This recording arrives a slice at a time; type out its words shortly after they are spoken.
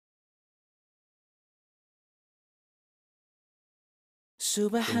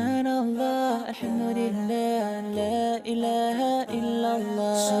Subhanallah, alhamdulillah, la ilaha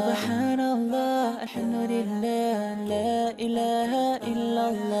illallah. Subhanallah, alhamdulillah, la ilaha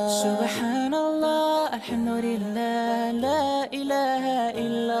illallah. Subhanallah, alhamdulillah, la ilaha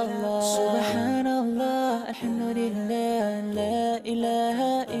illallah. Subhanallah, alhamdulillah, la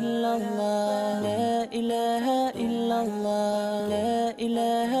ilaha illallah, la ilaha illallah, la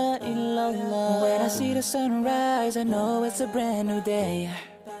ilaha illallah. When I see the sunrise, I know it's a brand new day.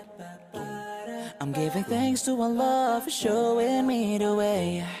 I'm giving thanks to Allah for showing me the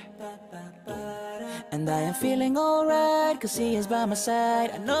way. And I am feeling alright, cause He is by my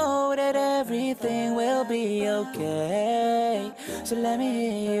side. I know that everything will be okay. So let me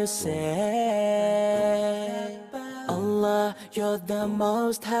hear you say, Allah, you're the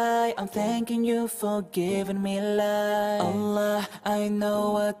most high. I'm thanking you for giving me life. Allah, I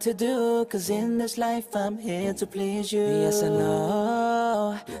know what to do, cause in this life I'm here to please you. Yes, I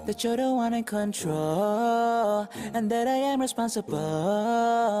know that you're the one in control, and that I am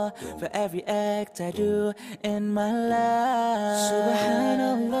responsible for every act I do in my life.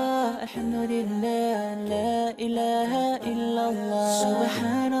 Subhanallah, alhamdulillah, la ilaha illallah.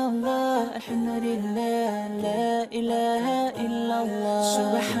 Subhanallah, alhamdulillah, la ilaha illallah.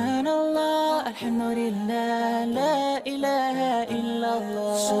 Subhanallah, alhamdulillah, la ilaha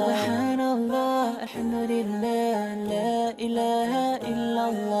illallah. Subhanallah, alhamdulillah, la ilaha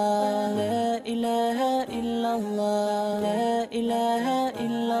illallah, la ilaha illallah, la ilaha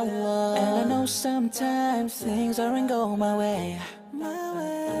illallah. And I know sometimes things aren't going my way,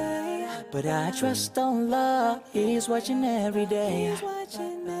 but I trust Allah, He's watching every day.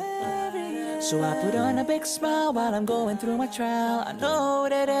 So I put on a big smile while I'm going through my trial. I know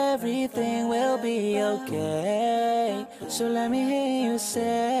that everything will be okay. So let me hear you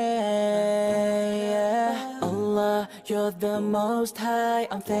say, Allah, you're the most high.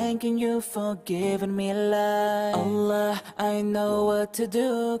 I'm thanking you for giving me life. Allah, I know what to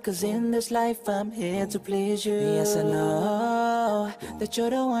do, cause in this life I'm here to please you. Yes, I know that you're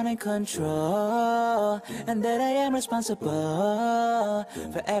the one in control, and that I am responsible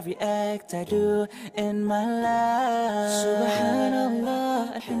for every act I do in my life.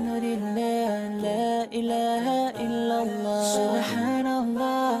 Subhanallah, alhamdulillah, la ilaha illallah.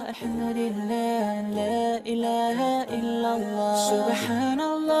 Subhanallah, alhamdulillah, la ilaha illallah.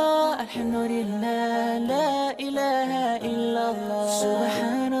 Subhanallah, alhamdulillah, la ilaha illallah.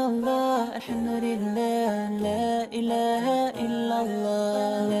 Subhanallah, alhamdulillah, la ilaha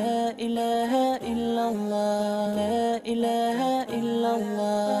illallah, la ilaha illallah, la ilaha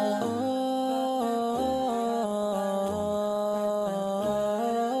illallah.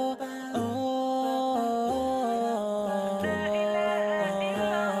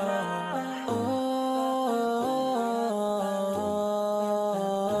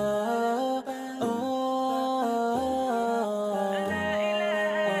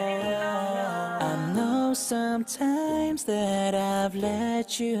 Sometimes that I've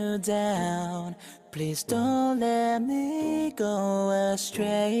let you down, please don't let me go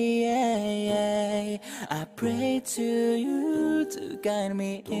astray. I pray to you to guide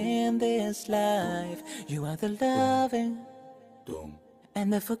me in this life. You are the loving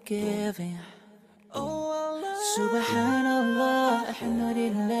and the forgiving. Oh Allah, Subhanallah,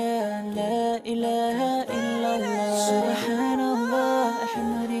 alhamdulillah, la ilaha illallah. Subhanallah,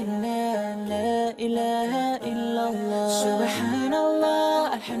 alhamdulillah, la ilaha illallah.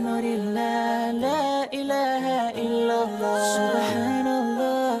 Subhanallah, alhamdulillah, la ilaha illallah.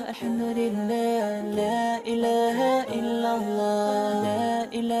 Subhanallah, alhamdulillah, la ilaha illallah,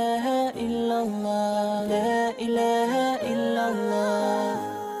 la ilaha illallah, la ilaha illallah.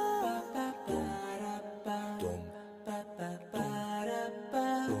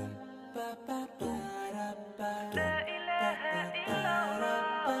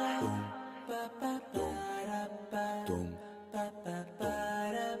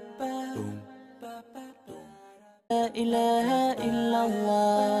 La ilaha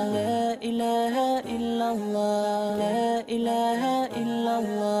illallah, la ilaha illallah, la ilaha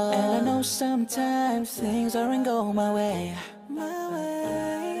illallah. And I know sometimes things aren't going my way,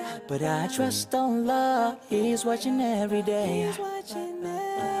 but I trust Allah, He's watching every day.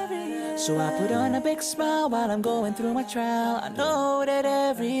 So I put on a big smile while I'm going through my trial. I know that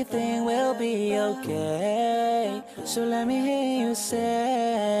everything will be okay. So let me hear you say,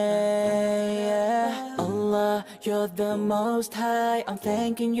 Allah, Allah, you're the most high. I'm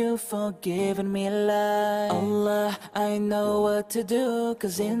thanking you for giving me life. Allah, I know what to do,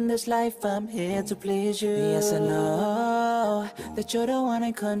 cause in this life I'm here to please you. Yes, I know that you're the one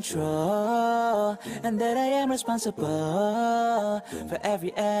in control, and that I am responsible for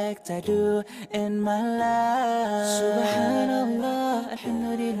every act I do in my life. Subhanallah,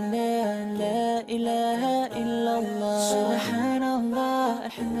 alhamdulillah, la ilaha illallah. Subhanallah,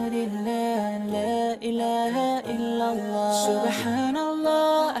 alhamdulillah, la ilaha illallah.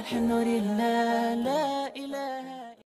 Subhanallah, alhamdulillah, la